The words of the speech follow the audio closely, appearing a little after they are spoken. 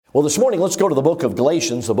Well, this morning, let's go to the book of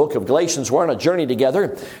Galatians. The book of Galatians, we're on a journey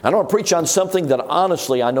together. I want to preach on something that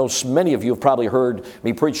honestly, I know many of you have probably heard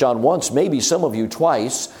me preach on once, maybe some of you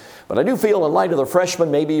twice. But I do feel in light of the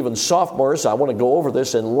freshmen, maybe even sophomores, I want to go over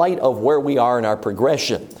this in light of where we are in our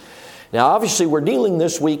progression. Now, obviously, we're dealing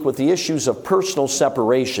this week with the issues of personal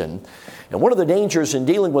separation. And one of the dangers in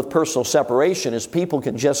dealing with personal separation is people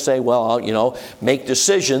can just say, well, make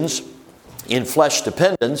decisions in flesh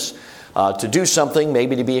dependence to do something,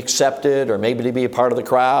 maybe to be accepted, or maybe to be a part of the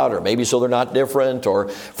crowd, or maybe so they're not different, or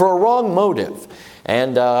for a wrong motive.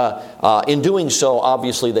 And in doing so,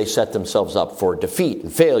 obviously, they set themselves up for defeat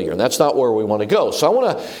and failure. And that's not where we want to go. So I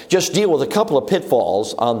want to just deal with a couple of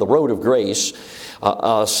pitfalls on the road of grace.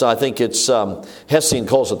 So I think it's, Hessian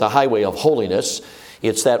calls it the highway of holiness.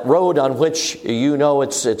 It's that road on which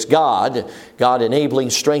it's God enabling,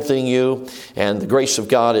 strengthening you, and the grace of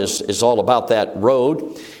God is all about that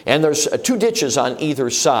road. And there's two ditches on either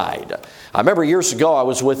side. I remember years ago I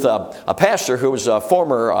was with a pastor who was a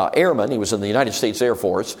former airman. He was in the United States Air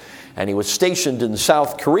Force, and he was stationed in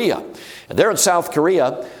South Korea. And there in South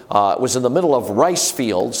Korea, it was in the middle of rice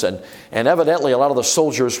fields, and evidently a lot of the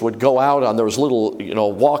soldiers would go out on those little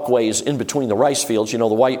walkways in between the rice fields. The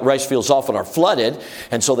white rice fields often are flooded,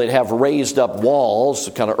 and so they'd have raised up walls,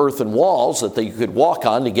 kind of earthen walls that they could walk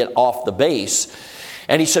on to get off the base.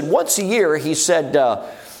 And he said once a year,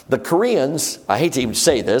 the Koreans, I hate to even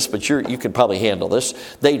say this, but you could probably handle this,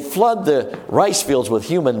 they'd flood the rice fields with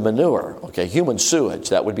human manure, human sewage.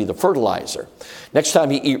 That would be the fertilizer. Next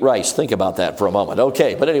time you eat rice, think about that for a moment.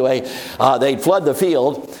 But anyway, they'd flood the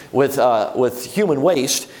field with human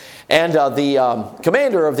waste. And the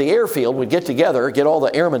commander of the airfield would get all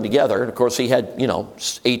the airmen together. And of course, he had,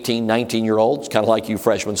 18, 19-year-olds, kind of like you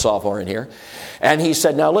freshman, sophomore in here. And he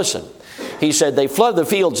said, now listen, he said, they flood the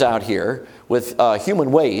fields out here with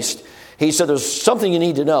human waste. He said, there's something you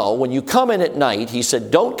need to know. When you come in at night, he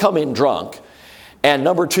said, don't come in drunk. And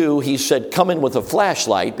number two, he said, come in with a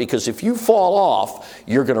flashlight, because if you fall off,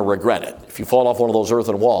 you're going to regret it. If you fall off one of those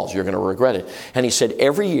earthen walls, you're going to regret it. And he said,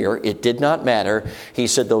 every year, it did not matter. He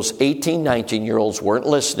said, those 18, 19-year-olds weren't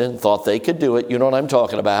listening, thought they could do it. You know what I'm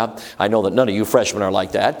talking about. I know that none of you freshmen are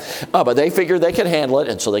like that. But they figured they could handle it.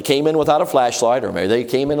 And so they came in without a flashlight, or maybe they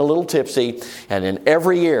came in a little tipsy. And in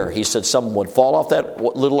every year, he said, someone would fall off that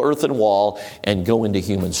little earthen wall and go into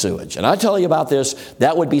human sewage. And I tell you about this,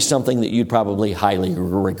 that would be something that you'd probably highly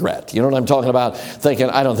regret. You know what I'm talking about? Thinking,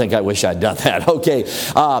 I don't think I wish I'd done that.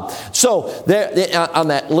 So there, on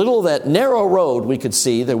that narrow road, we could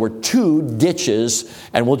see there were two ditches,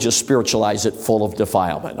 and we'll just spiritualize it, full of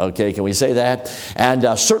defilement. Can we say that?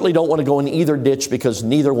 And certainly don't want to go in either ditch, because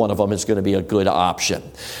neither one of them is going to be a good option.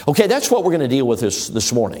 That's what we're going to deal with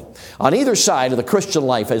this morning. On either side of the Christian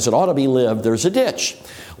life, as it ought to be lived, there's a ditch.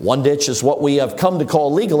 One ditch is what we have come to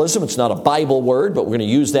call legalism. It's not a Bible word, but we're going to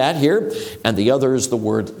use that here. And the other is the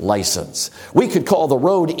word license. We could call the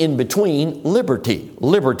road in between liberty.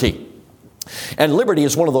 And liberty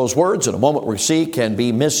is one of those words, in a moment we see, can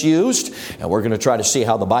be misused. And we're going to try to see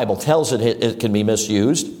how the Bible tells it can be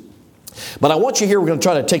misused. But I want you here, we're going to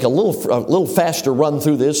try to take a little faster run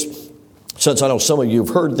through this, since I know some of you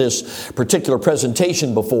have heard this particular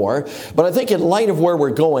presentation before. But I think in light of where we're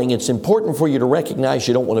going, it's important for you to recognize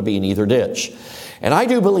you don't want to be in either ditch. And I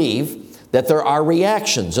do believe that there are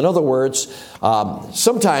reactions. In other words,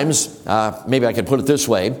 sometimes, maybe I could put it this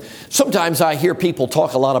way, sometimes I hear people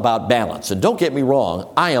talk a lot about balance. And don't get me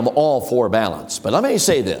wrong, I am all for balance. But let me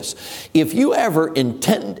say this. If you ever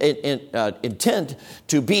intend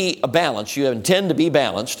to be balanced, you intend to be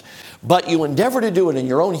balanced, but you endeavor to do it in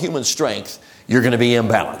your own human strength, you're going to be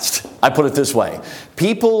imbalanced. I put it this way.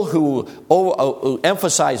 People who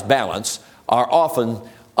emphasize balance are often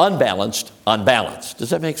unbalanced.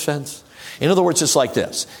 Does that make sense? In other words, it's like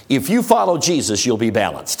this. If you follow Jesus, you'll be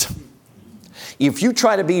balanced. If you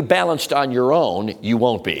try to be balanced on your own, you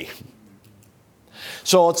won't be.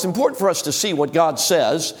 So it's important for us to see what God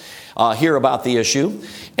says here about the issue,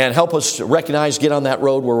 and help us to recognize, get on that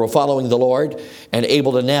road where we're following the Lord and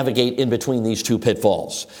able to navigate in between these two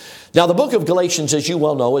pitfalls. Now, the book of Galatians, as you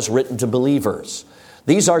well know, is written to believers.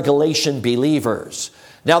 These are Galatian believers.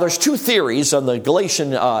 Now, there's two theories on the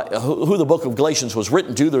Galatian, who the book of Galatians was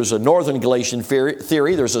written to. There's a northern Galatian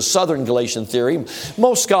theory. There's a southern Galatian theory.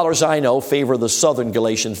 Most scholars I know favor the southern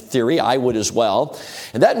Galatian theory. I would as well.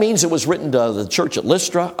 And that means it was written to the church at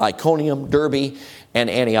Lystra, Iconium, Derbe, and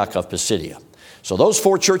Antioch of Pisidia. So those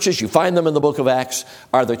four churches, you find them in the book of Acts,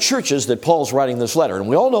 are the churches that Paul's writing this letter. And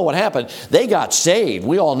we all know what happened. They got saved.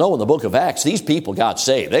 We all know in the book of Acts, these people got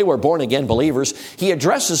saved. They were born-again believers. He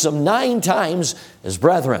addresses them 9 times as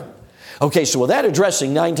brethren. Okay, so with that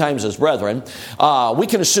addressing 9 times as brethren, we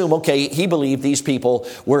can assume, okay, he believed these people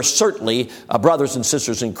were certainly brothers and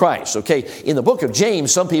sisters in Christ. Okay, in the book of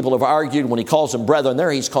James, some people have argued when he calls them brethren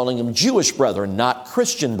there, he's calling them Jewish brethren, not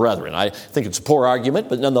Christian brethren. I think it's a poor argument,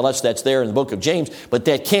 but nonetheless, that's there in the book of James, but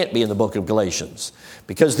that can't be in the book of Galatians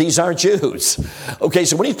because these aren't Jews. Okay,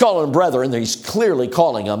 so when he's calling them brethren, he's clearly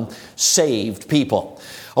calling them saved people.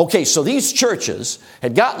 Okay, so these churches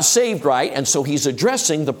had gotten saved right, and so he's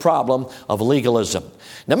addressing the problem of legalism.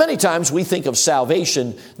 Now, many times we think of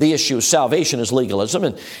salvation, the issue of salvation as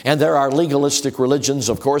legalism, and there are legalistic religions,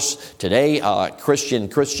 of course, today,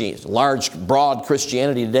 large, broad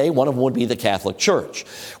Christianity today, one of them would be the Catholic Church.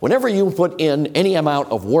 Whenever you put in any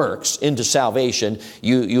amount of works into salvation,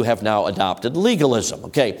 you have now adopted legalism,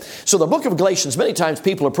 okay? So the book of Galatians, many times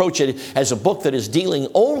people approach it as a book that is dealing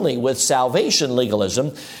only with salvation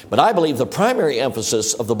legalism, but I believe the primary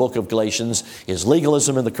emphasis of the book of Galatians is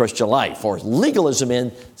legalism in the Christian life, or legalism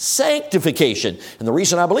in sanctification. And the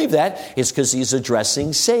reason I believe that is because he's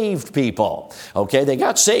addressing saved people. Okay, they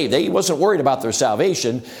got saved. He wasn't worried about their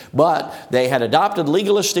salvation, but they had adopted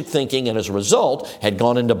legalistic thinking and as a result had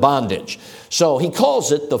gone into bondage. So he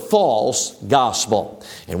calls it the false gospel.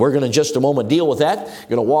 And we're going to in just a moment deal with that.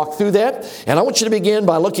 We're going to walk through that. And I want you to begin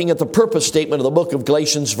by looking at the purpose statement of the book of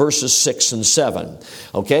Galatians verses 6 and 7.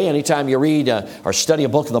 Okay, anytime you read or study a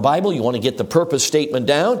book of the Bible, you want to get the purpose statement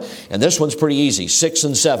down. And this one's pretty easy, 6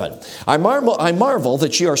 and 7. I marvel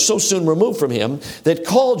that ye are so soon removed from him that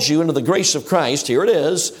called you into the grace of Christ, here it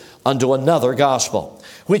is, unto another gospel,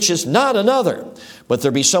 which is not another, but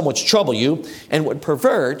there be some which trouble you and would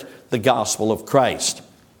pervert the gospel of Christ.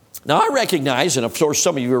 Now, I recognize, and of course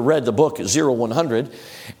some of you have read the book 0100,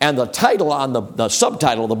 and the title on the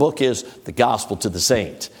subtitle of the book is The Gospel to the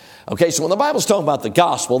Saint. Okay, so when the Bible's talking about the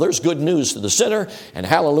gospel, there's good news to the sinner, and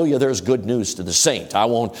hallelujah, there's good news to the saint. I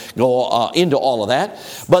won't go into all of that,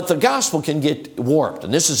 but the gospel can get warped,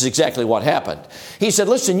 and this is exactly what happened. He said,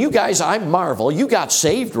 listen, you guys, I marvel, you got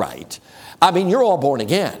saved right. I mean, you're all born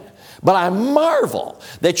again. But I marvel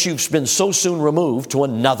that you've been so soon removed to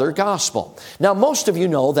another gospel. Now, most of you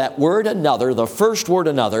know that word another, the first word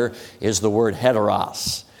another, is the word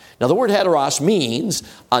heteros. Now, the word heteros means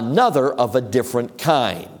another of a different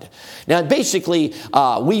kind. Now, basically,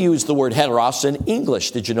 we use the word heteros in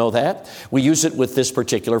English. Did you know that? We use it with this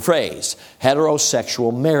particular phrase,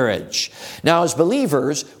 heterosexual marriage. Now, as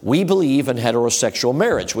believers, we believe in heterosexual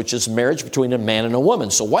marriage, which is marriage between a man and a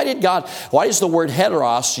woman. So why is the word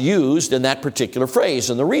heteros used in that particular phrase?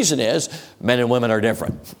 And the reason is men and women are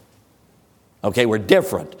different. Okay, we're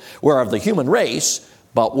different. We're of the human race,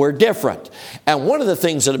 but we're different. And one of the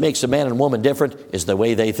things that makes a man and woman different is the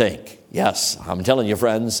way they think. Yes, I'm telling you,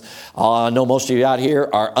 friends, I know most of you out here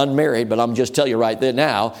are unmarried, but I'm just telling you right there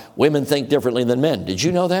now, women think differently than men. Did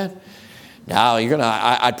you know that? Now,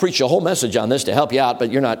 I'd preach a whole message on this to help you out,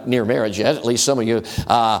 but you're not near marriage yet. At least some of you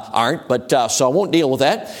aren't, but so I won't deal with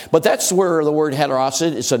that. But that's where the word heteros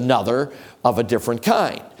is another of a different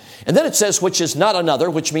kind. And then it says, which is not another,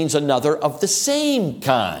 which means another of the same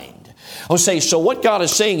kind. So what God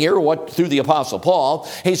is saying here, through the Apostle Paul,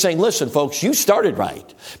 he's saying, listen, folks, you started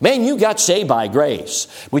right. Man, you got saved by grace.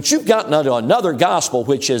 But you've gotten into another gospel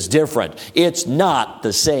which is different. It's not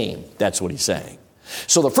the same. That's what he's saying.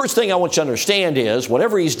 So the first thing I want you to understand is,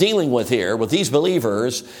 whatever he's dealing with here, with these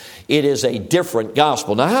believers, it is a different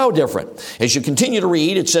gospel. Now, how different? As you continue to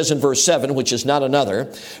read, it says in verse 7, which is not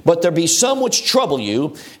another, but there be some which trouble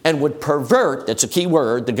you and would pervert, that's a key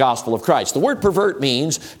word, the gospel of Christ. The word pervert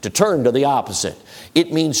means to turn to the opposite.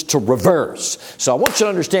 It means to reverse. So I want you to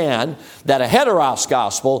understand that a heteros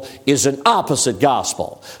gospel is an opposite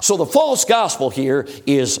gospel. So the false gospel here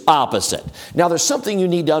is opposite. Now, there's something you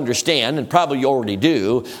need to understand, and probably you already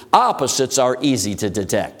do. Opposites are easy to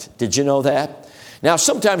detect. Did you know that? Now,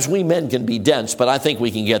 sometimes we men can be dense, but I think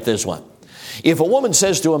we can get this one. If a woman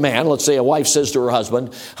says to a man, let's say a wife says to her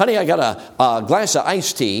husband, honey, I got a glass of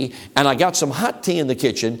iced tea and I got some hot tea in the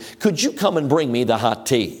kitchen. Could you come and bring me the hot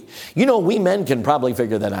tea? You know, we men can probably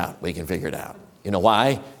figure that out. We can figure it out. You know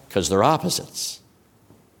why? Because they're opposites.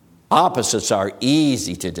 Opposites are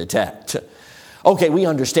easy to detect. Okay, we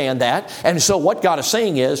understand that. And so what God is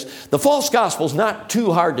saying is the false gospel is not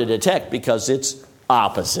too hard to detect because it's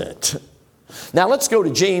opposite. Now let's go to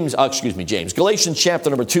Galatians chapter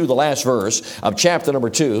number 2, the last verse of chapter number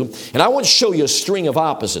 2. And I want to show you a string of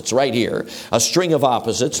opposites right here, a string of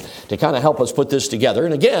opposites to kind of help us put this together.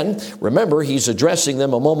 And again, remember, he's addressing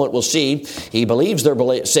them. A moment we'll see. He believes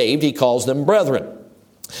they're saved. He calls them brethren.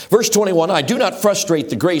 Verse 21, I do not frustrate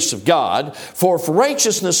the grace of God, for if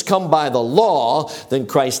righteousness come by the law, then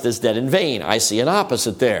Christ is dead in vain. I see an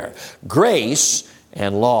opposite there. Grace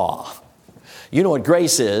and law. You know what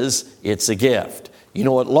grace is? It's a gift. You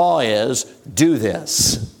know what law is? Do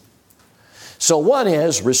this. So one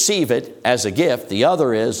is receive it as a gift. The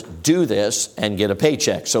other is do this and get a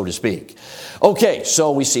paycheck, so to speak. Okay,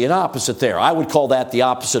 so we see an opposite there. I would call that the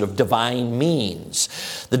opposite of divine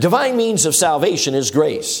means. The divine means of salvation is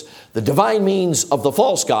grace. The divine means of the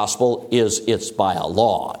false gospel is it's by a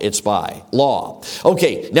law. It's by law.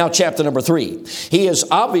 Okay, now chapter number 3. He is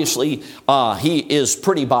obviously, he is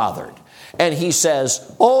pretty bothered. And he says,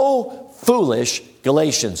 "Oh, foolish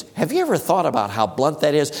Galatians." Have you ever thought about how blunt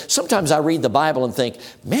that is? Sometimes I read the Bible and think,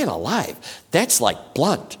 man alive, that's like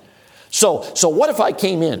blunt. So what if I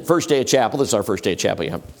came in, first day of chapel, this is our first day of chapel,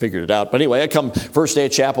 you haven't figured it out, but anyway, I come first day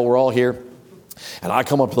of chapel, we're all here, and I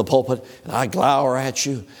come up to the pulpit, and I glower at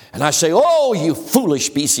you, and I say, "Oh, you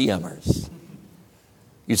foolish BCMers."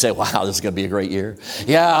 You'd say, wow, this is going to be a great year.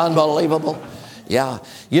 Yeah, unbelievable. Yeah,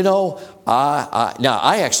 you know, now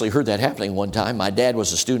I actually heard that happening one time. My dad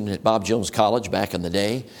was a student at Bob Jones College back in the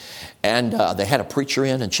day, and they had a preacher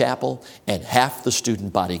in chapel, and half the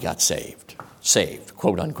student body got saved,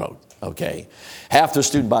 quote unquote. Okay, half the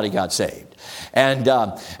student body got saved, and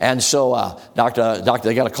so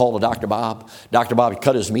they got a call to Dr. Bob. Dr. Bob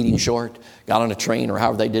cut his meeting short, got on a train or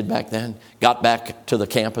however they did back then, got back to the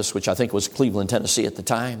campus, which I think was Cleveland, Tennessee at the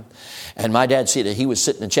time. And my dad said that he was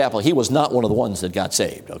sitting in chapel. He was not one of the ones that got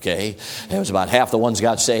saved, okay? It was about half the ones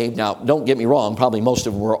got saved. Now, don't get me wrong. Probably most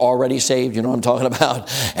of them were already saved. You know what I'm talking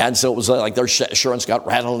about? And so it was like their assurance got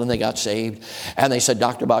rattled and they got saved. And they said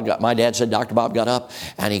my dad said Dr. Bob got up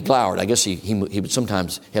and he glowered. I guess he would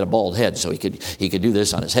sometimes had a bald head, so he could do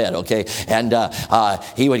this on his head, okay? And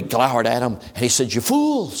he would glower at him and he said, "You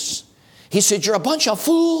fools." He said, "You're a bunch of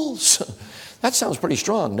fools." That sounds pretty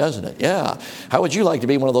strong, doesn't it? Yeah. How would you like to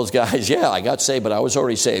be one of those guys? Yeah, I got saved, but I was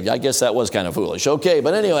already saved. I guess that was kind of foolish. Okay,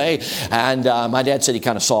 but anyway, and my dad said he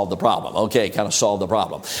kind of solved the problem. Okay, kind of solved the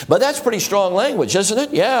problem. But that's pretty strong language, isn't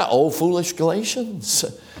it? Yeah, oh, foolish Galatians.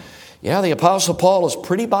 Yeah, the Apostle Paul is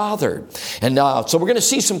pretty bothered. And so we're going to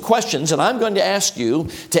see some questions, and I'm going to ask you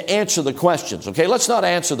to answer the questions. Okay, let's not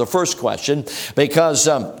answer the first question because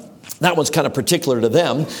that one's kind of particular to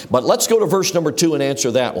them, but let's go to verse number 2 and answer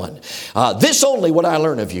that one. "This only would I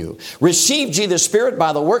learn of you. Received ye the Spirit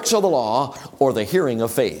by the works of the law or the hearing of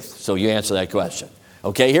faith?" So you answer that question.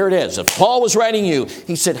 Okay, here it is. If Paul was writing you,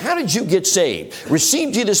 he said, how did you get saved?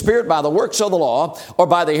 Received ye the Spirit by the works of the law or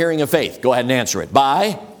by the hearing of faith? Go ahead and answer it.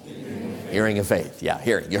 By hearing of faith. Yeah,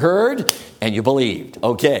 hearing. You heard and you believed.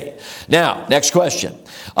 Okay. Now, next question.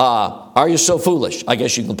 Are you so foolish? I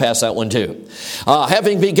guess you can pass that one too.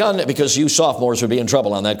 Having begun, because you sophomores would be in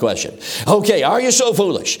trouble on that question. Okay, are you so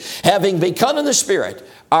foolish? Having begun in the Spirit,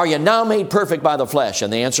 are you now made perfect by the flesh?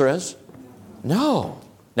 And the answer is no.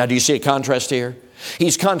 Now, do you see a contrast here?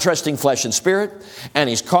 He's contrasting flesh and spirit, and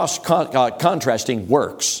he's contrasting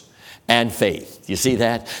works and faith. You see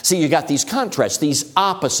that? See, you got these contrasts, these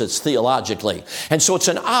opposites theologically. And so it's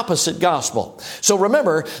an opposite gospel. So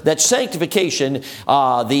remember that sanctification,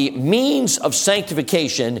 the means of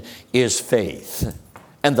sanctification is faith.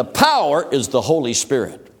 And the power is the Holy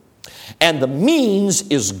Spirit. And the means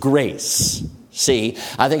is grace. See,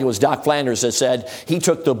 I think it was Doc Flanders that said he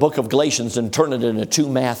took the book of Galatians and turned it into 2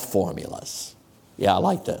 math formulas. Yeah, I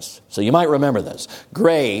like this. So you might remember this.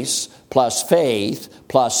 Grace plus faith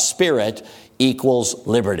plus spirit equals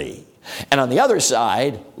liberty. And on the other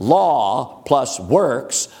side, law plus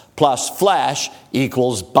works plus flesh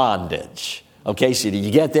equals bondage. Okay, so did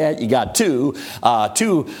you get that? You got two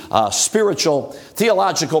spiritual,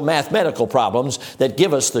 theological, mathematical problems that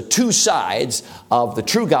give us the two sides of the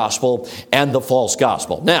true gospel and the false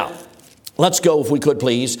gospel. Now, let's go, if we could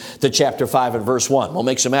please, to chapter 5 and verse 1. We'll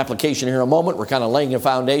make some application here in a moment. We're kind of laying a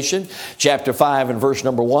foundation. Chapter 5 and verse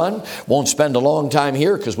number 1. Won't spend a long time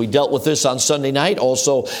here because we dealt with this on Sunday night,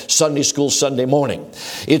 also Sunday school Sunday morning.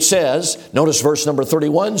 It says, notice verse number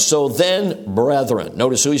 31, "So then, brethren,"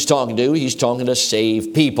 notice who he's talking to. He's talking to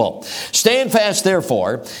saved people. "Stand fast,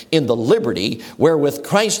 therefore, in the liberty wherewith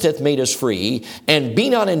Christ hath made us free, and be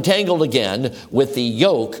not entangled again with the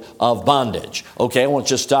yoke of bondage." Okay, I want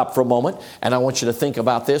you to stop for a moment. And I want you to think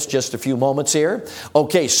about this just a few moments here.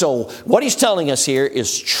 Okay, so what he's telling us here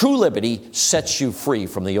is true liberty sets you free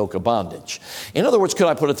from the yoke of bondage. In other words, could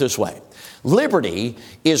I put it this way? Liberty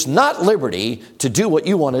is not liberty to do what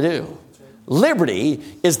you want to do. Liberty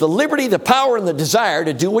is the liberty, the power, and the desire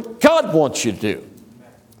to do what God wants you to do.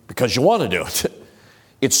 Because you want to do it.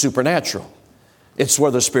 It's supernatural. It's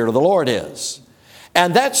where the Spirit of the Lord is.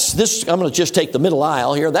 And that's this, I'm going to just take the middle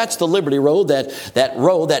aisle here. That's the Liberty Road, that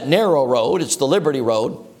narrow road. It's the Liberty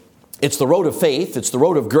Road. It's the road of faith. It's the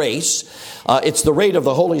road of grace. It's the rate of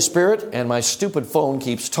the Holy Spirit. And my stupid phone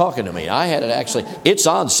keeps talking to me. I had it actually. It's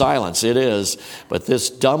on silence. It is. But this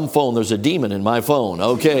dumb phone, there's a demon in my phone.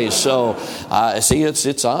 Okay, so see,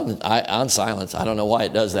 it's on silence. I don't know why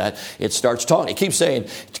it does that. It starts talking. It keeps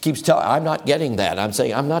telling. I'm not getting that. I'm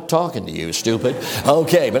saying, I'm not talking to you, stupid.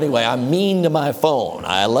 Okay, but anyway, I'm mean to my phone.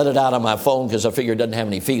 I let it out on my phone because I figure it doesn't have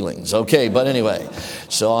any feelings. Okay, but anyway,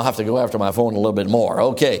 so I'll have to go after my phone a little bit more.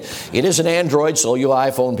 Okay. It is an Android, so you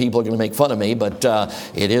iPhone people are going to make fun of me, but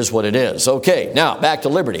it is what it is. Okay, now back to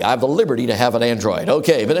liberty. I have the liberty to have an Android.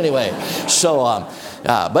 Okay, but anyway, so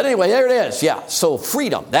there it is. Yeah, so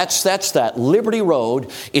freedom. That's that liberty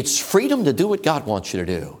road. It's freedom to do what God wants you to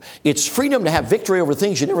do. It's freedom to have victory over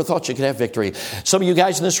things you never thought you could have victory. Some of you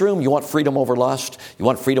guys in this room, you want freedom over lust. You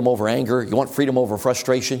want freedom over anger. You want freedom over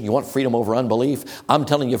frustration. You want freedom over unbelief. I'm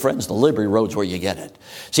telling you, friends, the liberty road's where you get it.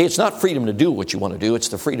 See, it's not freedom to do what you want to do. It's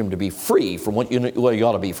the freedom to be free from what you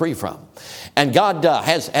ought to be free from. And God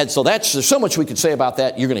so there's so much we could say about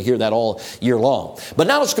that. You're going to hear that all year long. But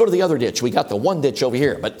now let's go to the other ditch. We got the one ditch over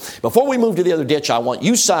here. But before we move to the other ditch, I want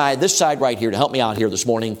this side right here to help me out here this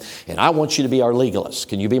morning. And I want you to be our legalist.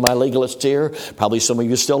 Can you be my legalist here? Probably some of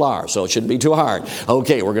you still are, so it shouldn't be too hard.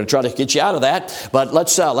 Okay, we're going to try to get you out of that. But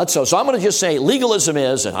so I'm going to just say legalism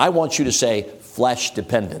is, and I want you to say flesh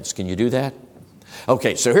dependence. Can you do that?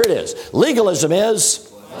 Okay, so here it is. Legalism is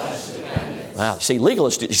flesh dependence. Wow, see,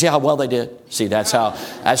 legalists, you see how well they did? See, that's the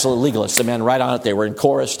legalists. The men right on it. They were in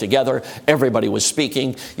chorus together. Everybody was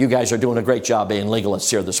speaking. You guys are doing a great job being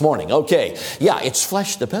legalists here this morning. Okay, yeah, it's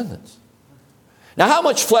flesh dependence. Now, how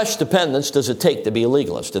much flesh dependence does it take to be a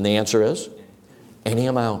legalist? And the answer is any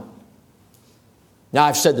amount. Now,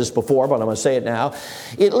 I've said this before, but I'm going to say it now.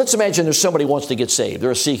 Let's imagine there's somebody who wants to get saved.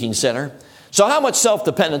 They're a seeking sinner. So how much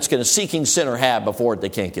self-dependence can a seeking sinner have before they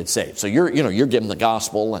can't get saved? So you're giving the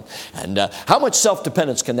gospel. And how much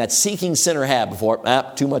self-dependence can that seeking sinner have before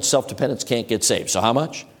too much self-dependence can't get saved? So how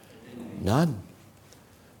much? None.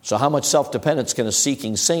 So how much self-dependence can a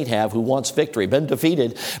seeking saint have who wants victory, been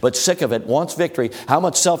defeated, but sick of it, wants victory? How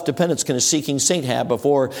much self-dependence can a seeking saint have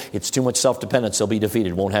before it's too much self-dependence, they'll be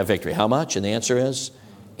defeated, won't have victory? How much? And the answer is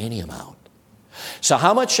any amount. So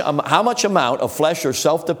how much amount of flesh or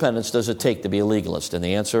self-dependence does it take to be a legalist? And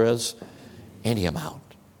the answer is any amount.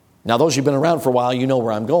 Now, those who've been around for a while, you know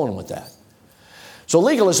where I'm going with that. So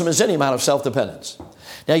legalism is any amount of self-dependence.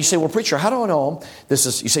 Now you say, well, preacher, how do I know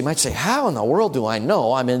you might say, how in the world do I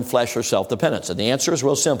know I'm in flesh or self-dependence? And the answer is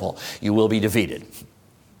real simple. You will be defeated.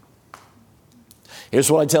 Here's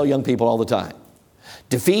what I tell young people all the time.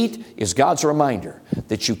 Defeat is God's reminder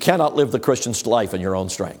that you cannot live the Christian's life in your own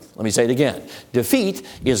strength. Let me say it again. Defeat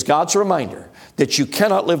is God's reminder that you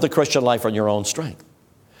cannot live the Christian life on your own strength.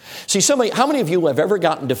 See, how many of you have ever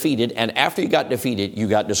gotten defeated, and after you got defeated, you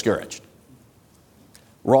got discouraged?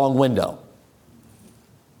 Wrong window.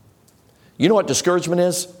 You know what discouragement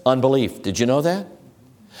is? Unbelief. Did you know that?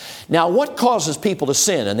 Now, what causes people to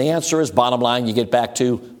sin? And the answer is, bottom line, you get back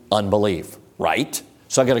to unbelief, right?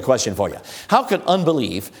 So I got a question for you. How can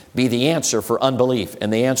unbelief be the answer for unbelief?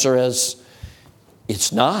 And the answer is,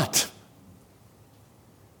 it's not.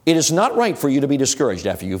 It is not right for you to be discouraged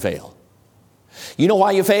after you fail. You know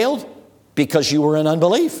why you failed? Because you were in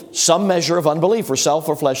unbelief. Some measure of unbelief or self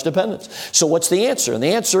or flesh dependence. So what's the answer? And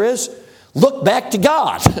the answer is, look back to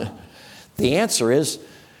God. The answer is,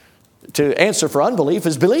 to answer for unbelief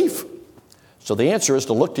is belief. So the answer is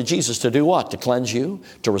to look to Jesus to do what? To cleanse you,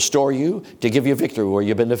 to restore you, to give you victory where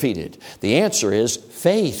you've been defeated. The answer is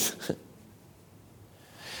faith.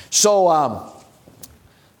 So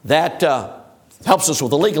that helps us with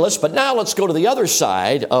the legalist. But now let's go to the other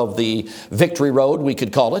side of the victory road, we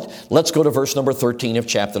could call it. Let's go to verse number 13 of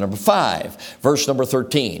chapter number 5. Verse number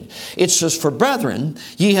 13. It says, for brethren,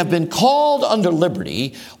 ye have been called under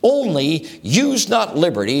liberty, only use not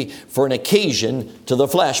liberty for an occasion to the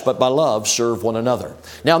flesh, but by love serve one another.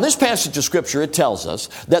 Now in this passage of Scripture, it tells us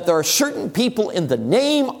that there are certain people in the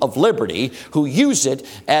name of liberty who use it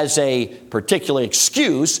as a particular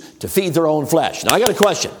excuse to feed their own flesh. Now I got a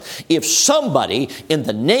question. If somebody in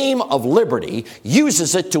the name of liberty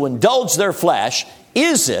uses it to indulge their flesh,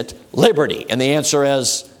 is it liberty? And the answer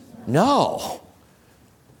is no.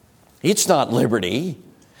 It's not liberty.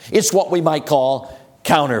 It's what we might call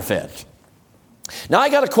counterfeit. Now I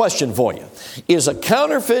got a question for you. Is a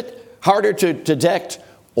counterfeit harder to detect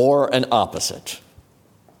or an opposite?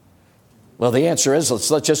 Well, the answer is,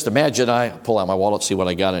 let's just imagine I pull out my wallet, see what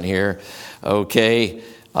I got in here. Okay.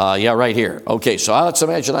 Right here. Okay, so let's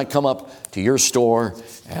imagine I come up to your store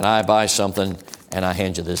and I buy something and I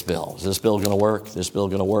hand you this bill. Is this bill going to work? This bill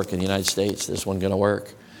going to work in the United States? This one going to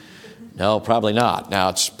work? No, probably not. Now,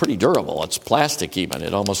 it's pretty durable. It's plastic even.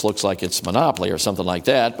 It almost looks like it's Monopoly or something like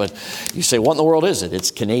that. But you say, what in the world is it?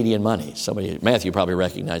 It's Canadian money. Matthew probably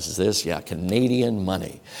recognizes this. Yeah, Canadian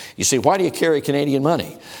money. You say, why do you carry Canadian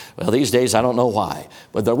money? Well, these days, I don't know why.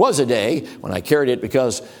 But there was a day when I carried it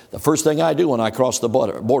because the first thing I do when I cross the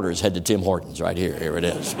border is head to Tim Hortons right here. Here it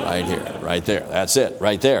is, right here, right there. That's it,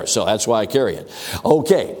 right there. So that's why I carry it.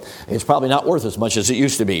 Okay, it's probably not worth as much as it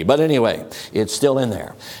used to be. But anyway, it's still in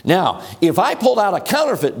there. Now, if I pulled out a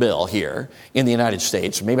counterfeit bill here in the United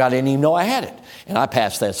States, maybe I didn't even know I had it, and I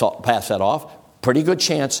passed that off, pretty good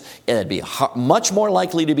chance it'd be much more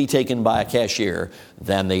likely to be taken by a cashier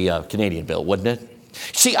than the Canadian bill, wouldn't it?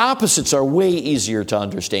 See, opposites are way easier to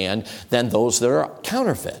understand than those that are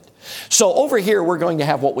counterfeit. So over here, we're going to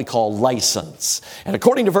have what we call license. And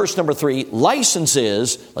according to verse number 3, license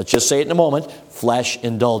is, let's just say it in a moment, flesh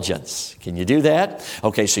indulgence. Can you do that?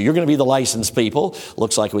 Okay, so you're going to be the licensed people.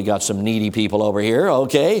 Looks like we got some needy people over here.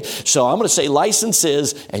 Okay, so I'm going to say license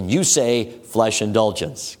is, and you say flesh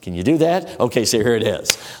indulgence. Can you do that? Okay, so here it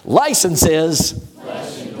is. License is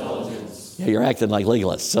flesh indulgence. Yeah, you're acting like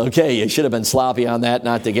legalists. Okay, you should have been sloppy on that,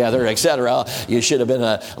 not together, etc. You should have been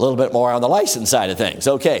a little bit more on the license side of things.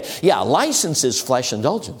 Okay, yeah, license is flesh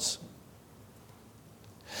indulgence.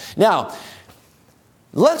 Now,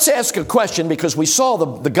 let's ask a question because we saw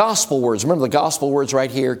the gospel words. Remember the gospel words right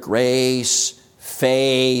here? Grace,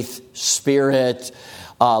 faith, spirit,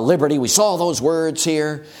 liberty. We saw those words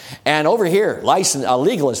here. And over here,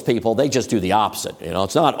 legalist people, they just do the opposite. You know,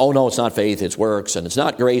 it's not, oh no, it's not faith, it's works, and it's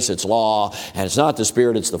not grace, it's law, and it's not the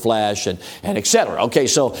spirit, it's the flesh, and et cetera. Okay,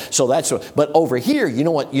 so that's what, but over here, you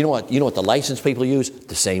know what the licensed people use?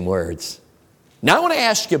 The same words. Now I want to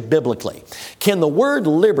ask you biblically, can the word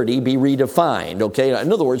liberty be redefined? Okay,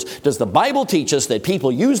 in other words, does the Bible teach us that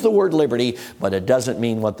people use the word liberty, but it doesn't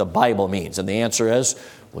mean what the Bible means? And the answer is,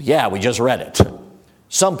 well, yeah, we just read it.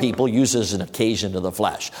 Some people use it as an occasion to the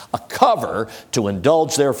flesh, a cover to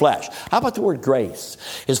indulge their flesh. How about the word grace?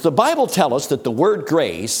 Does the Bible tell us that the word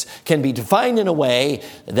grace can be defined in a way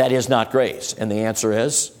that is not grace? And the answer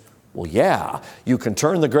is, well, yeah, you can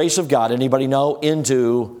turn the grace of God, anybody know,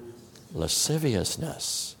 into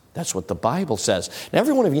lasciviousness. That's what the Bible says. Now,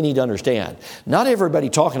 every one of you need to understand, not everybody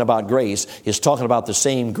talking about grace is talking about the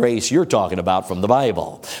same grace you're talking about from the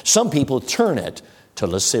Bible. Some people turn it to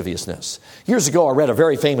lasciviousness. Years ago, I read a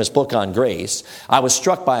very famous book on grace. I was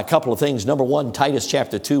struck by a couple of things. Number one, Titus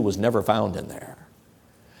chapter 2 was never found in there.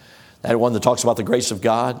 That one that talks about the grace of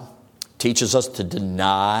God teaches us to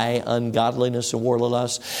deny ungodliness and worldly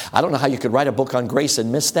lust. I don't know how you could write a book on grace and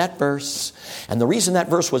miss that verse. And the reason that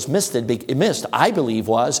verse was missed, I believe,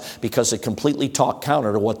 was because it completely taught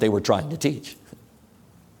counter to what they were trying to teach.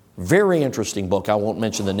 Very interesting book. I won't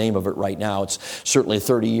mention the name of it right now. It's certainly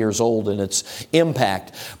 30 years old in its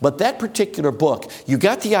impact. But that particular book, you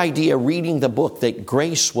got the idea reading the book that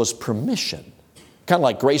grace was permission. Kind of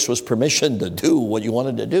like grace was permission to do what you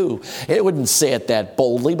wanted to do. It wouldn't say it that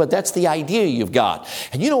boldly, but that's the idea you've got.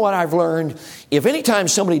 And you know what I've learned? If any time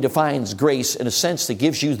somebody defines grace in a sense that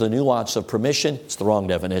gives you the nuance of permission, it's the wrong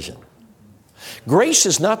definition. Grace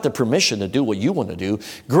is not the permission to do what you want to do.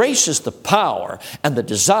 Grace is the power and the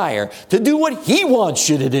desire to do what He wants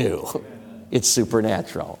you to do. It's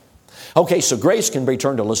supernatural. Okay, so grace can be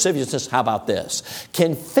turned to lasciviousness. How about this?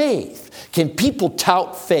 Can people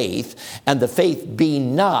tout faith and the faith be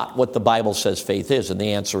not what the Bible says faith is? And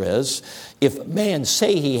the answer is, if man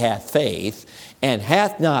say he hath faith and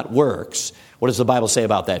hath not works, what does the Bible say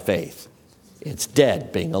about that faith? It's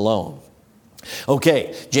dead, being alone.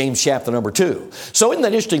 Okay, James chapter number 2. So isn't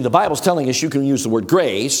that interesting? The Bible's telling us you can use the word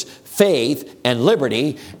grace, faith, and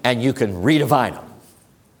liberty, and you can redefine them.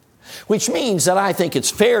 Which means that I think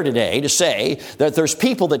it's fair today to say that there's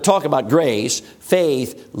people that talk about grace,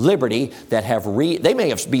 faith, liberty that have they may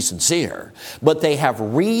have be sincere, but they have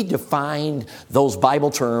redefined those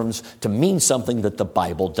Bible terms to mean something that the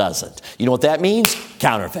Bible doesn't. You know what that means?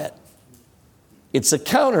 Counterfeit. It's a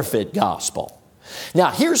counterfeit gospel.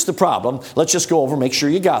 Now, here's the problem. Let's just go over, make sure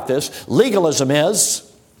you got this. Legalism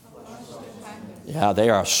is, yeah, they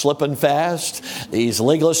are slipping fast. These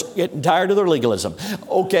legalists are getting tired of their legalism.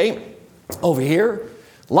 Okay, over here,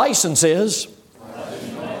 license is,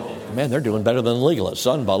 man, they're doing better than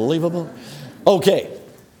legalists. Unbelievable. Okay,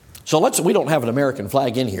 so we don't have an American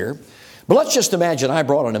flag in here, but let's just imagine I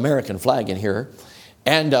brought an American flag in here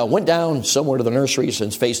and went down somewhere to the nursery,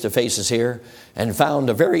 since face-to-face is here, and found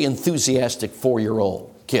a very enthusiastic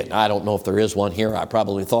 4-year-old kid. I don't know if there is one here. I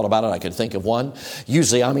probably thought about it. I could think of one.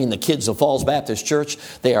 Usually, the kids of Falls Baptist Church,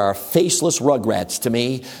 they are faceless rugrats to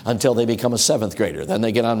me until they become a 7th grader. Then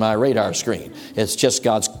they get on my radar screen. It's just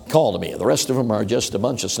God's call to me. The rest of them are just a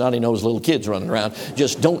bunch of snotty-nosed little kids running around.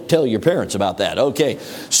 Just don't tell your parents about that. Okay,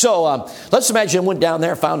 so let's imagine I went down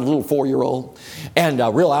there, found a little 4-year-old and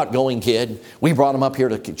a real outgoing kid. We brought him up here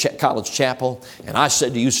to College Chapel, and I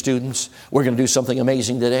said to you students, we're going to do something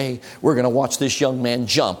amazing today. We're going to watch this young man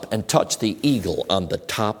jump and touch the eagle on the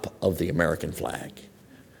top of the American flag.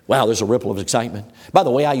 Wow, there's a ripple of excitement. By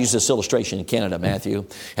the way, I use this illustration in Canada, Matthew,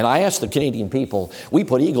 and I asked the Canadian people, we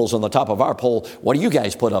put eagles on the top of our pole. What do you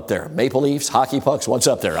guys put up there? Maple Leafs, hockey pucks, what's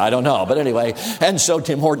up there? I don't know. But anyway, and so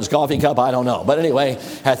Tim Hortons coffee cup, I don't know. But anyway,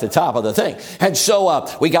 at the top of the thing. And so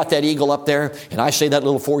we got that eagle up there, and I say that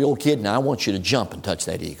little 4-year-old kid, now I want you to jump and touch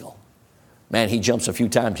that eagle. Man, he jumps a few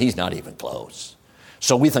times, he's not even close.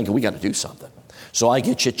 So we think we got to do something. So I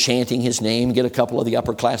get you chanting his name, get a couple of the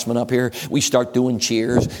upperclassmen up here. We start doing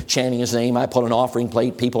cheers, chanting his name. I put an offering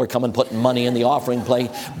plate. People are coming, putting money in the offering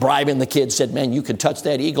plate, bribing the kids. Said, man, you can touch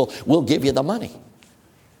that eagle. We'll give you the money.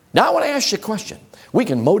 Now I want to ask you a question. We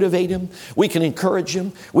can motivate him. We can encourage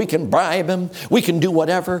him. We can bribe him. We can do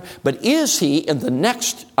whatever. But is he in the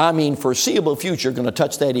next, foreseeable future going to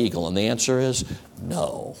touch that eagle? And the answer is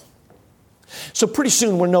no. So pretty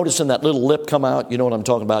soon we're noticing that little lip come out. You know what I'm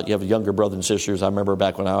talking about? You have younger brothers and sisters. I remember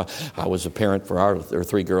back when I was a parent for our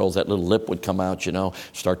 3 girls, that little lip would come out,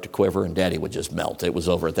 start to quiver, and Daddy would just melt. It was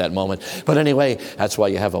over at that moment. But anyway, that's why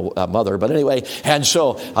you have a mother. But anyway, and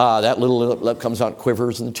so that little lip comes out,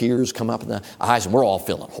 quivers, and the tears come up in the eyes, and we're all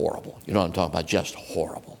feeling horrible. You know what I'm talking about? Just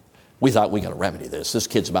horrible. We thought we got to remedy this. This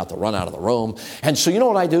kid's about to run out of the room. And so you know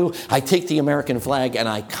what I do? I take the American flag and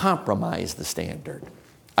I compromise the standard.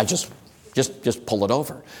 I just pull it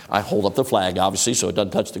over. I hold up the flag, obviously, so it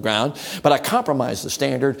doesn't touch the ground. But I compromise the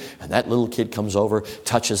standard, and that little kid comes over,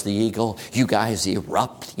 touches the eagle. You guys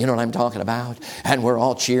erupt. You know what I'm talking about? And we're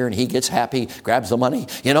all cheering. He gets happy, grabs the money.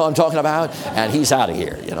 You know what I'm talking about? And he's out of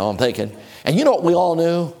here. You know what I'm thinking? And you know what we all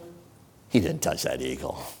knew? He didn't touch that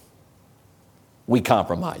eagle. We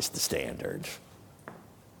compromised the standard.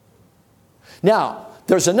 Now,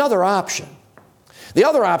 there's another option. The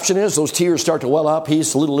other option is those tears start to well up,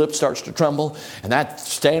 his little lip starts to tremble, and that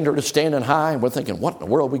standard is standing high, and we're thinking, what in the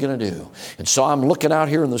world are we going to do? And so I'm looking out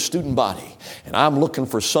here in the student body, and I'm looking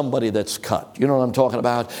for somebody that's cut. You know what I'm talking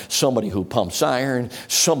about? Somebody who pumps iron,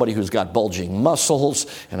 somebody who's got bulging muscles,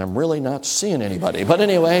 and I'm really not seeing anybody. But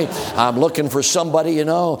anyway, I'm looking for somebody,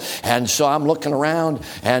 and so I'm looking around,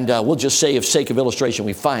 and we'll just say, for sake of illustration,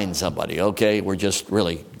 we find somebody, okay? We're just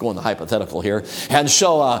really going the hypothetical here. And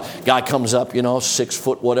so guy comes up, 6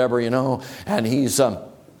 foot whatever, and he's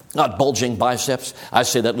got bulging biceps. I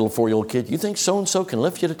say, that little 4-year-old kid, you think so-and-so can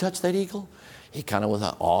lift you to touch that eagle? He kind of with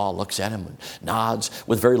awe looks at him and nods.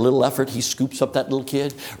 With very little effort, he scoops up that little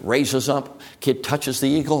kid, raises up, kid touches the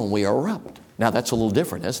eagle, and we erupt. Now that's a little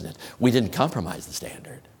different, isn't it? We didn't compromise the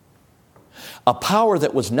standard. A power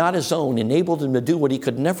that was not his own enabled him to do what he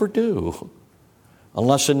could never do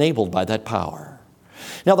unless enabled by that power.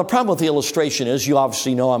 Now, the problem with the illustration is, you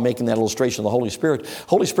obviously know I'm making that illustration of the Holy Spirit.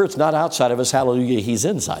 Holy Spirit's not outside of us. Hallelujah, He's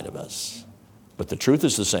inside of us. But the truth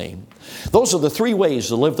is the same. Those are the 3 ways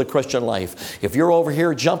to live the Christian life. If you're over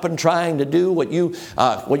here jumping, trying to do what you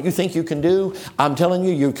think you can do, I'm telling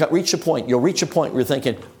you, you'll reach a point where you're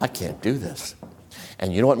thinking, I can't do this.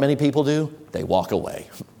 And you know what many people do? They walk away.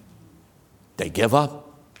 They give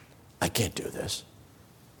up. I can't do this.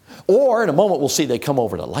 Or in a moment, we'll see they come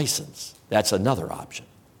over to license. That's another option.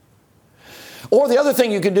 Or the other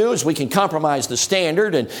thing you can do is we can compromise the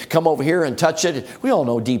standard and come over here and touch it. We all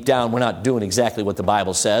know deep down we're not doing exactly what the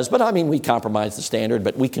Bible says, but we compromise the standard,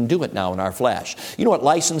 but we can do it now in our flesh. You know what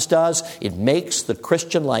license does? It makes the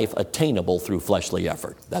Christian life attainable through fleshly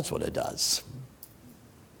effort. That's what it does.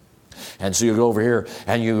 And so you go over here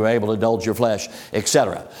and you're able to indulge your flesh,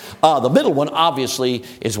 etc. The middle one, obviously,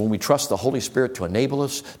 is when we trust the Holy Spirit to enable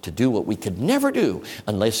us to do what we could never do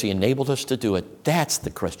unless He enabled us to do it. That's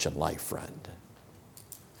the Christian life, friend.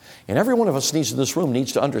 And every one of us in this room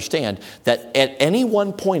needs to understand that at any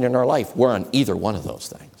one point in our life, we're on either one of those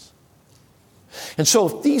things. And so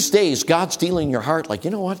if these days God's dealing in your heart like,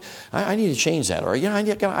 you know what, I need to change that. Or,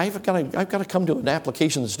 I've got to come to an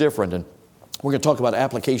application that's different. And we're going to talk about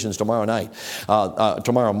applications tomorrow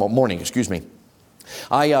morning.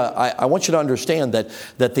 I want you to understand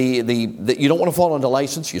that you don't want to fall into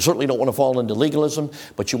license. You certainly don't want to fall into legalism,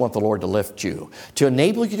 but you want the Lord to lift you, to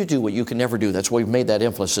enable you to do what you can never do. That's why we've made that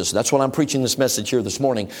emphasis. That's why I'm preaching this message here this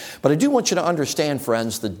morning. But I do want you to understand,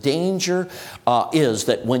 friends, the danger is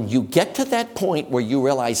that when you get to that point where you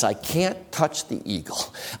realize, I can't touch the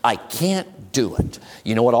eagle, I can't do it.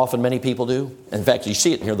 You know what often many people do? In fact, you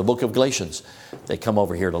see it here in the book of Galatians. They come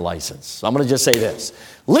over here to license. I'm going to just say this.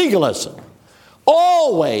 Legalism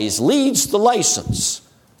always leads to license,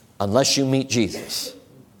 unless you meet Jesus.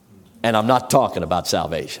 And I'm not talking about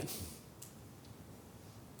salvation.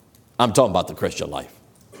 I'm talking about the Christian life.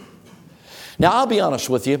 Now, I'll be honest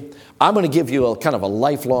with you. I'm going to give you a kind of a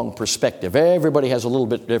lifelong perspective. Everybody has a little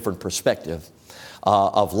bit different perspective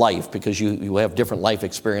of life because you have different life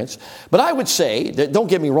experience. But I would say, that, don't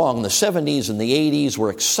get me wrong, the 70s and the 80s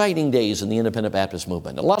were exciting days in the independent Baptist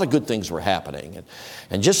movement. A lot of good things were happening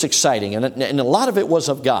and just exciting. And a lot of it was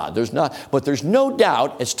of God. But there's no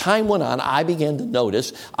doubt as time went on, I began to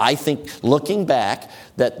notice, I think looking back,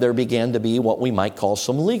 that there began to be what we might call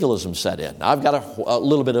some legalism set in. Now, I've got a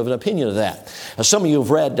little bit of an opinion of that. Now, some of you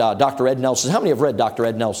have read Dr. Ed Nelson. How many have read Dr.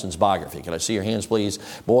 Ed Nelson's biography? Can I see your hands, please?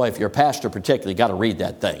 Boy, if you're a pastor particularly, got to read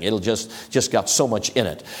that thing. It'll just got so much in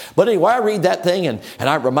it. But anyway, I read that thing, and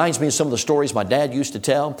it reminds me of some of the stories my dad used to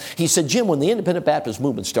tell. He said, Jim, when the independent Baptist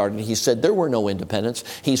movement started, he said there were no independents.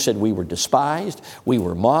 He said we were despised, we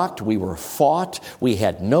were mocked, we were fought, we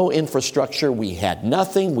had no infrastructure, we had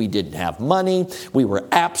nothing, we didn't have money, we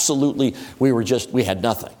had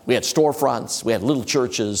nothing. We had storefronts, we had little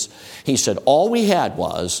churches. He said all we had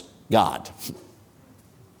was God.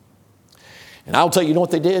 And I'll tell you, you know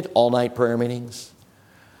what they did? All-night prayer meetings.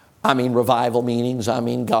 Revival meetings.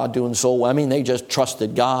 God doing so well. They just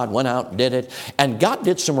trusted God, went out and did it. And God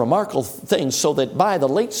did some remarkable things so that by the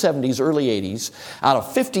late 70s, early 80s, out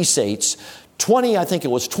of 50 states,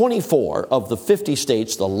 24 of the 50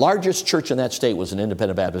 states, the largest church in that state was an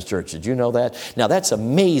independent Baptist church. Did you know that? Now, that's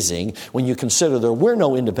amazing when you consider there were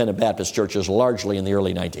no independent Baptist churches largely in the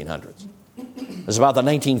early 1900s. It was about the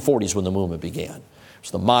 1940s when the movement began. It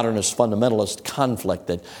was the modernist, fundamentalist conflict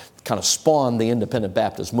that kind of spawned the independent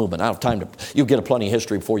Baptist movement. I don't have time you'll get a plenty of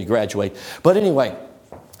history before you graduate. But anyway,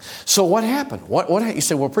 so what happened? You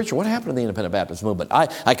say, well, preacher, what happened to the independent Baptist movement?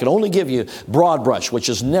 I can only give you broad brush, which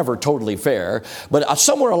is never totally fair. But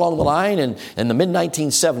somewhere along the line in the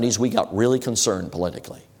mid-1970s, we got really concerned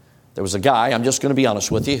politically. There was a guy, I'm just going to be honest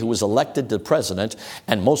with you, who was elected to president,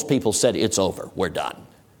 and most people said, it's over, we're done.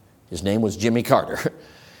 His name was Jimmy Carter.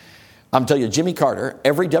 I'm telling you, Jimmy Carter,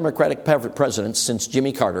 every Democratic president since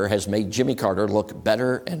Jimmy Carter has made Jimmy Carter look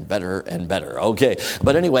better and better and better. Okay.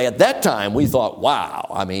 But anyway, at that time, we thought,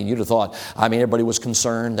 wow. You'd have thought, everybody was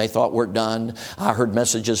concerned. They thought we're done. I heard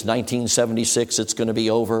messages, 1976, it's going to be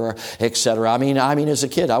over, etc. As a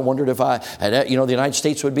kid, I wondered if the United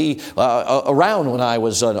States would be around when I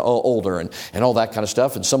was older and all that kind of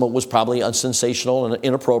stuff. And some of it was probably sensational and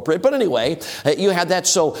inappropriate. But anyway, you had that.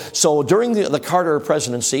 So during the Carter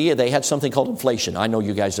presidency, they had something called inflation. I know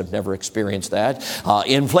you guys have never experienced that,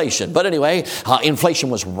 inflation. But anyway, inflation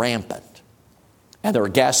was rampant. And there were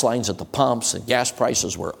gas lines at the pumps, and gas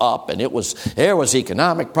prices were up, and there was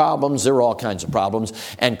economic problems. There were all kinds of problems.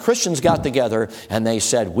 And Christians got together, and they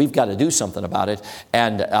said, we've got to do something about it.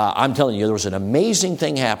 And I'm telling you, there was an amazing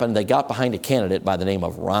thing happened. They got behind a candidate by the name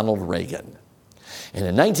of Ronald Reagan. And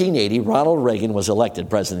in 1980, Ronald Reagan was elected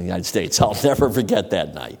president of the United States. I'll never forget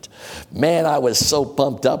that night. Man, I was so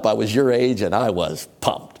pumped up. I was your age, and I was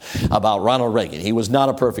pumped about Ronald Reagan. He was not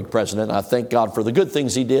a perfect president. I thank God for the good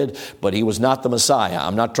things he did, but he was not the Messiah.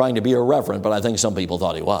 I'm not trying to be irreverent, but I think some people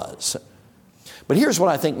thought he was. But here's what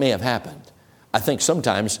I think may have happened. I think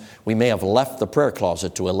sometimes we may have left the prayer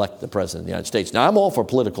closet to elect the President of the United States. Now, I'm all for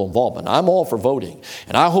political involvement. I'm all for voting.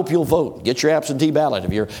 And I hope you'll vote. Get your absentee ballot.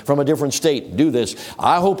 If you're from a different state, do this.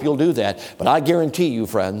 I hope you'll do that. But I guarantee you,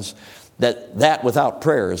 friends, that without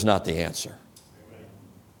prayer is not the answer.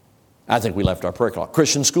 I think we left our prayer closet.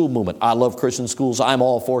 Christian school movement. I love Christian schools. I'm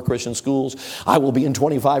all for Christian schools. I will be in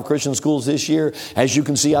 25 Christian schools this year. As you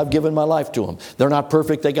can see, I've given my life to them. They're not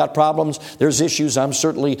perfect. They got problems. There's issues. I'm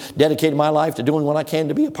certainly dedicating my life to doing what I can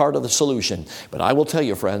to be a part of the solution. But I will tell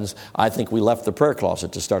you, friends, I think we left the prayer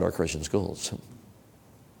closet to start our Christian schools.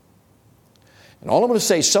 And all I'm going to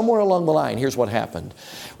say, somewhere along the line, here's what happened.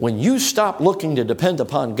 When you stop looking to depend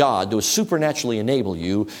upon God to supernaturally enable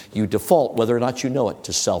you, you default, whether or not you know it,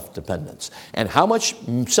 to self-dependence. And how much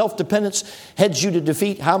self-dependence heads you to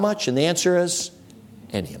defeat? How much? And the answer is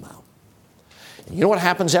any amount. And you know what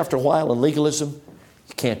happens after a while in legalism?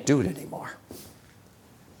 You can't do it anymore.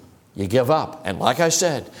 You give up. And like I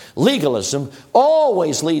said, legalism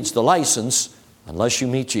always leads to license unless you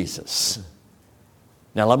meet Jesus.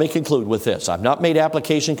 Now, let me conclude with this. I've not made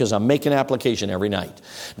application because I'm making application every night.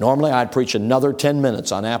 Normally, I'd preach another 10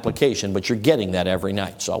 minutes on application, but you're getting that every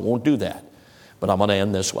night, so I won't do that. But I'm going to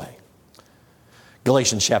end this way.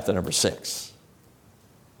 Galatians chapter number 6,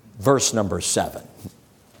 verse number 7.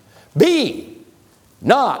 Be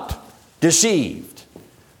not deceived.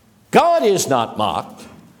 God is not mocked.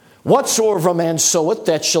 Whatsoever a man soweth,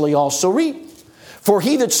 that shall he also reap. For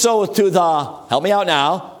he that soweth to the, help me out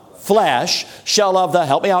now, flesh shall of the,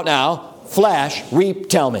 help me out now, flesh reap,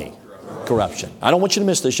 tell me, corruption. I don't want you to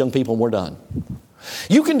miss this, young people, and we're done.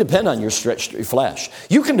 You can depend on your stretched flesh.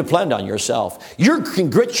 You can depend on yourself. You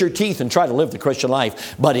can grit your teeth and try to live the Christian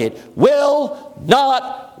life, but it will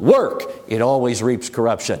not work. It always reaps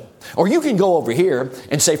corruption. Or you can go over here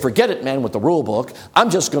and say, forget it, man, with the rule book.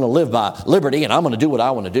 I'm just going to live by liberty and I'm going to do what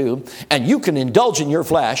I want to do. And you can indulge in your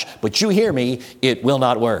flesh, but you hear me, it will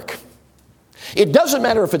not work. It doesn't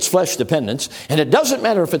matter if it's flesh dependence, and it doesn't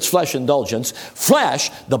matter if it's flesh indulgence.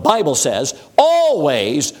 Flesh, the Bible says,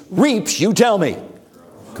 always reaps, you tell me,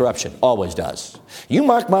 corruption. Always does. You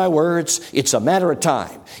mark my words, it's a matter of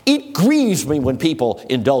time. It grieves me when people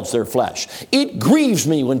indulge their flesh. It grieves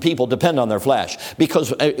me when people depend on their flesh,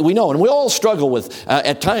 because we know, and we all struggle with,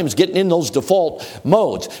 at times, getting in those default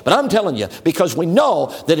modes. But I'm telling you, because we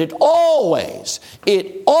know that it always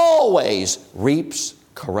reaps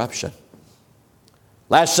corruption.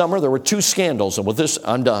 Last summer, there were 2 scandals, and with this,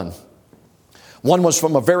 I'm done. One was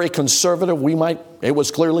from a very conservative, it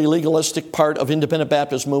was clearly legalistic part of Independent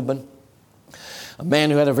Baptist movement. A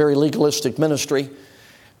man who had a very legalistic ministry,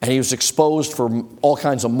 and he was exposed for all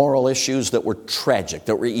kinds of moral issues that were tragic,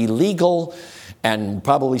 that were illegal, and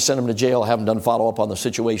probably sent him to jail. Haven't done follow-up on the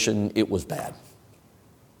situation. It was bad.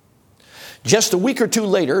 Just a week or 2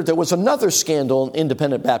 later, there was another scandal in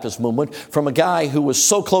Independent Baptist movement from a guy who was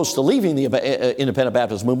so close to leaving the Independent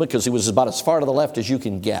Baptist movement because he was about as far to the left as you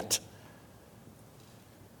can get.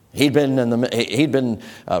 He'd been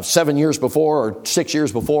 7 years before or 6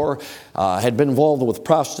 years before, had been involved with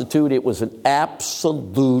prostitute. It was an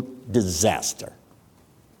absolute disaster.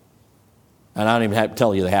 And I don't even have to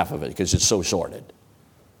tell you the half of it because it's so sordid.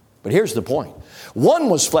 But here's the point. One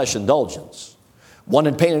was flesh indulgence. One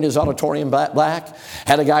had painted his auditorium black,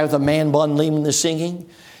 had a guy with a man bun leading the singing,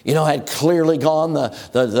 had clearly gone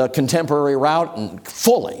the contemporary route and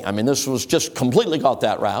fully. I mean, this was just completely got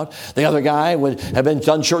that route. The other guy would have been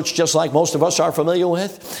done church just like most of us are familiar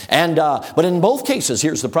with. But in both cases,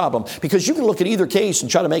 here's the problem. Because you can look at either case and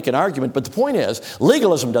try to make an argument, but the point is,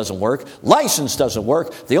 legalism doesn't work, license doesn't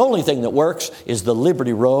work. The only thing that works is the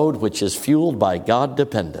liberty road, which is fueled by God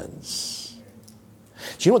dependence.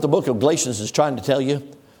 Do you know what the book of Galatians is trying to tell you?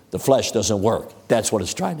 The flesh doesn't work. That's what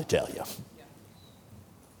it's trying to tell you.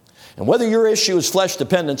 And whether your issue is flesh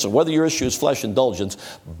dependence or whether your issue is flesh indulgence,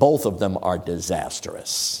 both of them are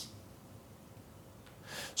disastrous.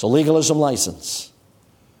 So legalism, license,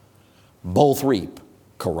 both reap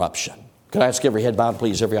corruption. Could I ask every head bowed,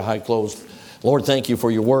 please, every eye closed? Lord, thank you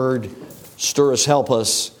for your word. Stir us, help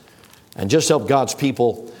us, and just help God's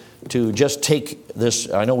people to just take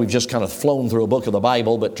this. I know we've just kind of flown through a book of the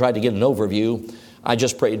Bible, but tried to get an overview. I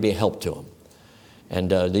just pray it'd be a help to them,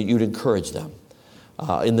 and that you'd encourage them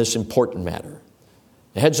in this important matter.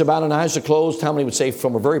 The heads are bowed and eyes are closed. How many would say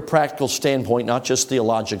from a very practical standpoint, not just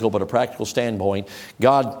theological, but a practical standpoint,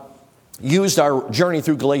 God used our journey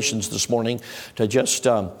through Galatians this morning to just,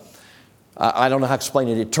 I don't know how to explain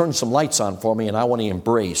it. It turned some lights on for me, and I want to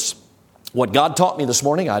embrace what God taught me this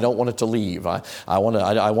morning. I don't want it to leave. I want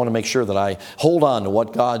to make sure that I hold on to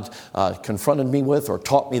what God confronted me with or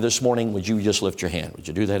taught me this morning. Would you just lift your hand? Would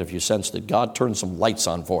you do that if you sense that God turned some lights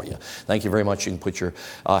on for you? Thank you very much. You can put your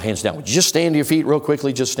hands down. Would you just stand to your feet real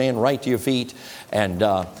quickly? Just stand right to your feet. And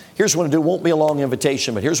here's what I'm going to do. It won't be a long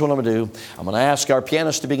invitation, but here's what I'm going to do. I'm going to ask our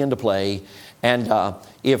pianist to begin to play. And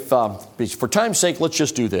if for time's sake, let's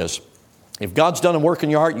just do this. If God's done a work in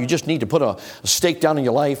your heart, you just need to put a stake down in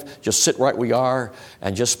your life. Just sit right where you are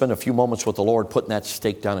and just spend a few moments with the Lord putting that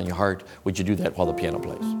stake down in your heart. Would you do that while the piano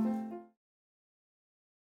plays?